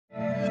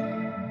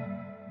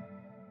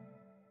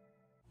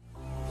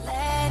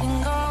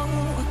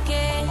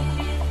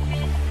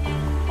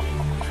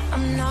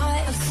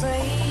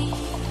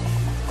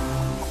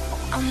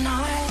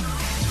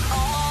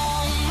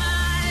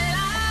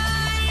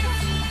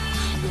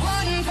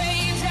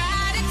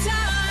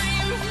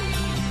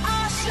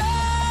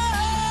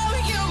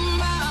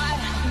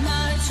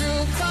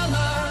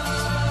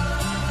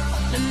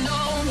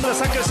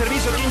zurda, saca el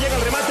servicio. ¿Quién llega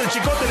al remate? El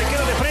Chicote le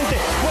queda de frente.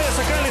 Puede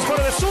sacar el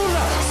disparo de zurda.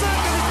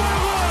 Saca el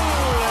disparo.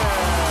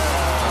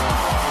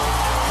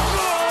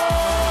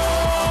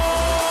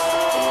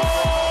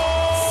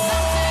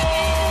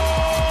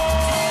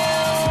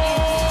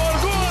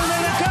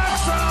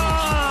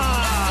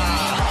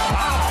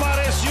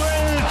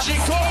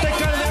 Chicote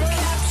Calderon.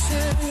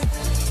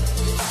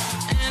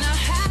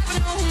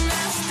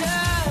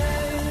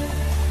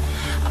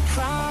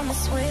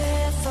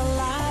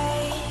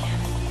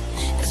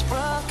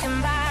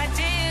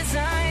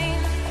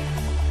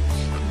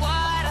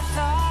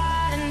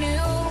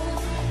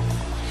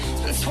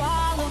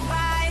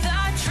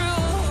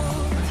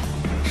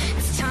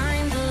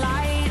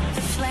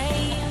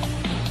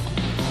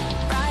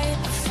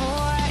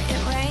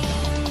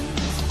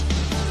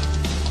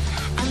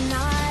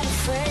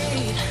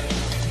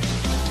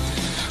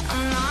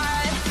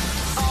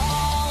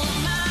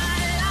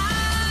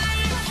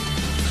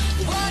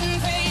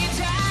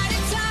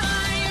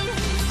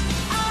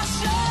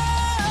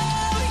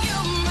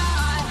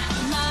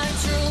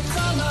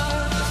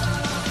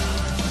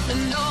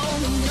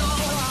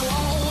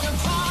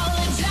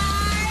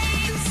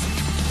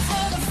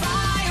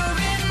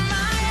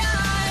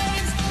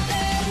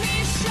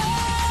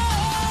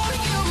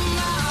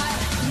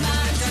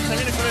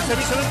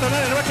 Servicio lento,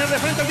 nadie le va a quedar de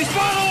frente el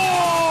disparo.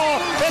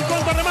 En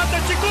cuanto remata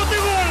el Chicote,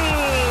 gol.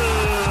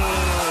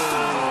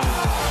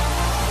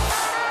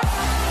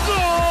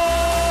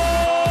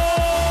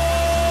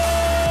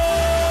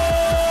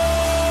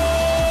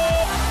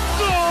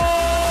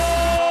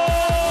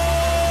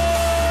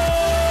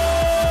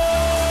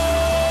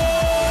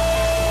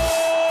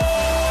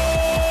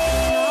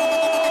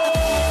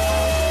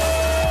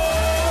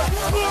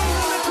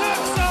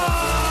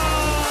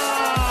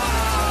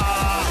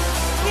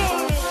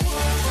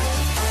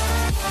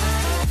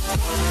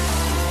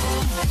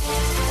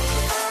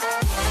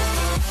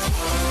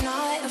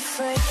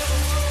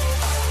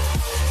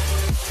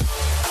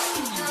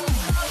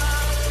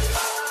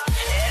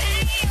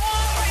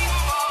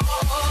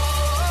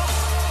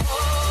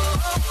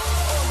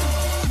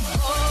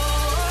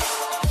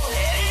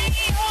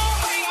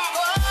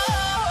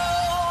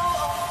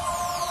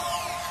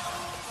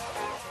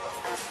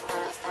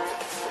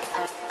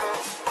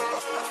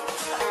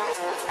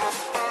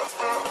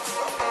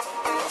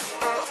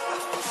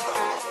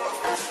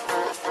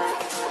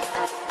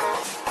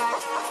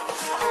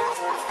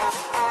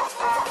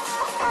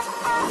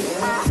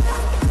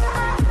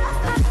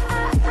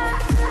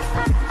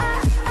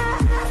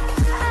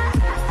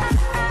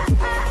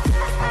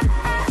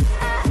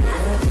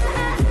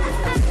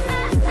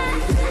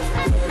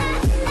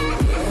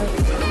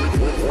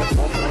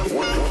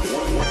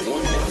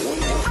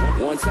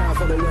 One time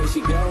for the way she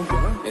go,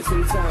 and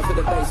two times for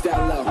the bass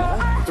down low.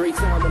 Three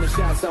times when the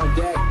shots on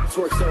deck,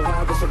 twerk so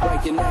hard that she'll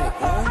break your neck.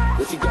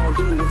 What you gonna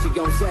do, what you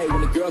gonna say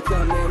when the girl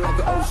come in like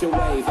an ocean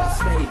wave? I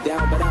stay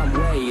down, but I'm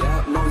way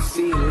up, no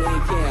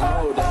ceiling can't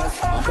hold us.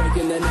 I'm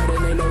breaking the net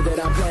and they know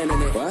that I'm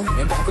planning it.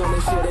 And back on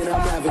this shit and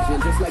I'm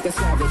ravaging, just like a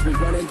savage. We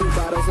running through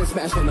bottles and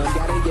smashing them,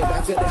 gotta get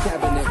back to the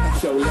cabinet.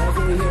 Show love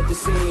when we hit the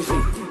scene,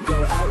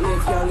 go out,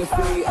 live young and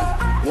free.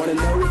 Wanna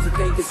know what you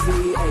think to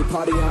see? Hey,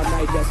 party all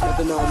night, that's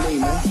nothing on me,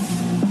 man.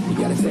 You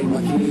gotta take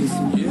my keys,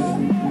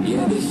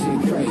 yeah, this shit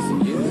crazy,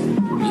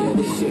 yeah,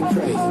 this shit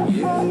crazy,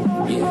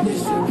 yeah, this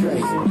shit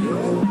crazy,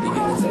 you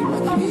gotta take my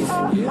keys,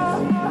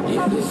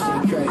 yeah, this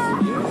shit crazy,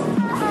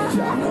 can't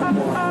drive no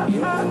more,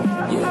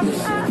 yeah, this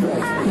shit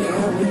crazy,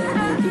 yeah,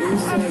 baby,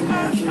 please take my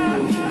keys, yeah,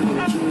 baby,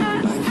 please take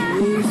my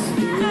keys.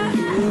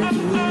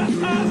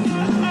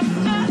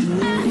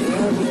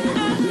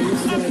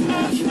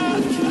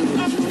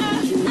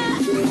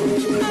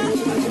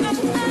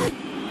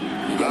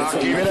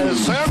 Aquí viene el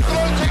centro,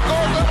 el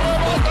Chicote,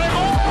 rebote,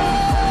 gol.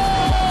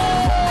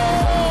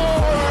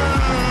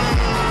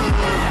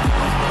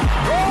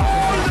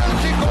 Gol del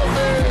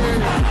Chicote,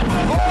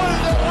 gol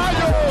de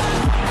Rayos.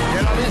 Que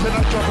la dicen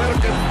al chofer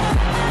que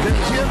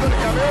enciende el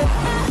camión.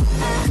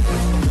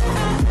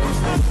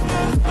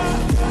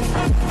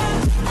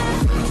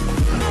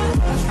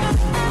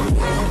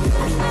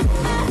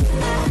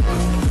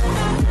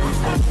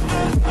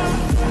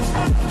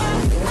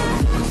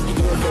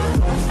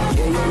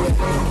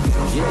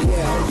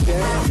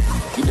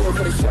 You do it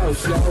for the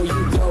show, you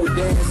go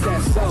dance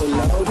that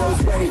solo.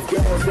 Those brave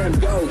girls, them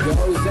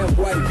go-go's, them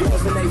white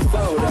girls and they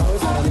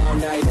photos. Had a long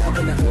night up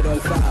in the hood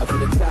 05,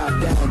 with the top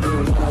down,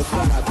 doing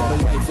 105. Got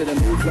away to the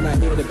mood when I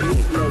hear the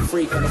beat, no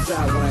freak on the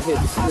side when I hit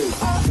the street.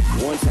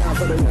 One time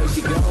for the way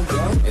she go,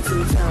 and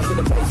two times for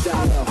the bass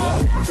down low.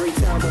 Three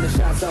times when the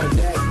shots on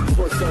deck,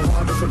 work so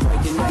hard that she'll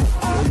break your neck.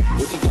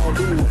 What you gonna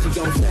do, what you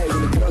gonna say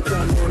when the girl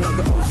come in like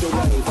an ocean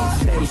wave? I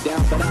stay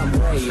down, but I'm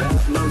way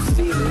up, no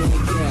ceiling,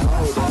 can't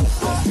hold us.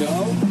 Let's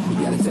go.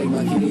 You gotta take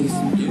my keys,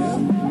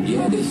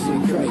 yeah, this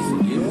shit crazy,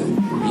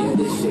 yeah,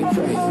 this shit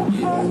crazy,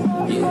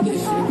 yeah,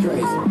 this shit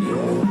crazy,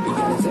 you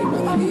gotta take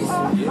my keys,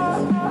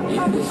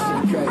 yeah, this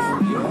shit crazy,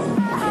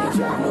 can't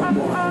drive no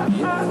more,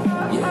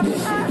 yeah,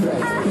 this shit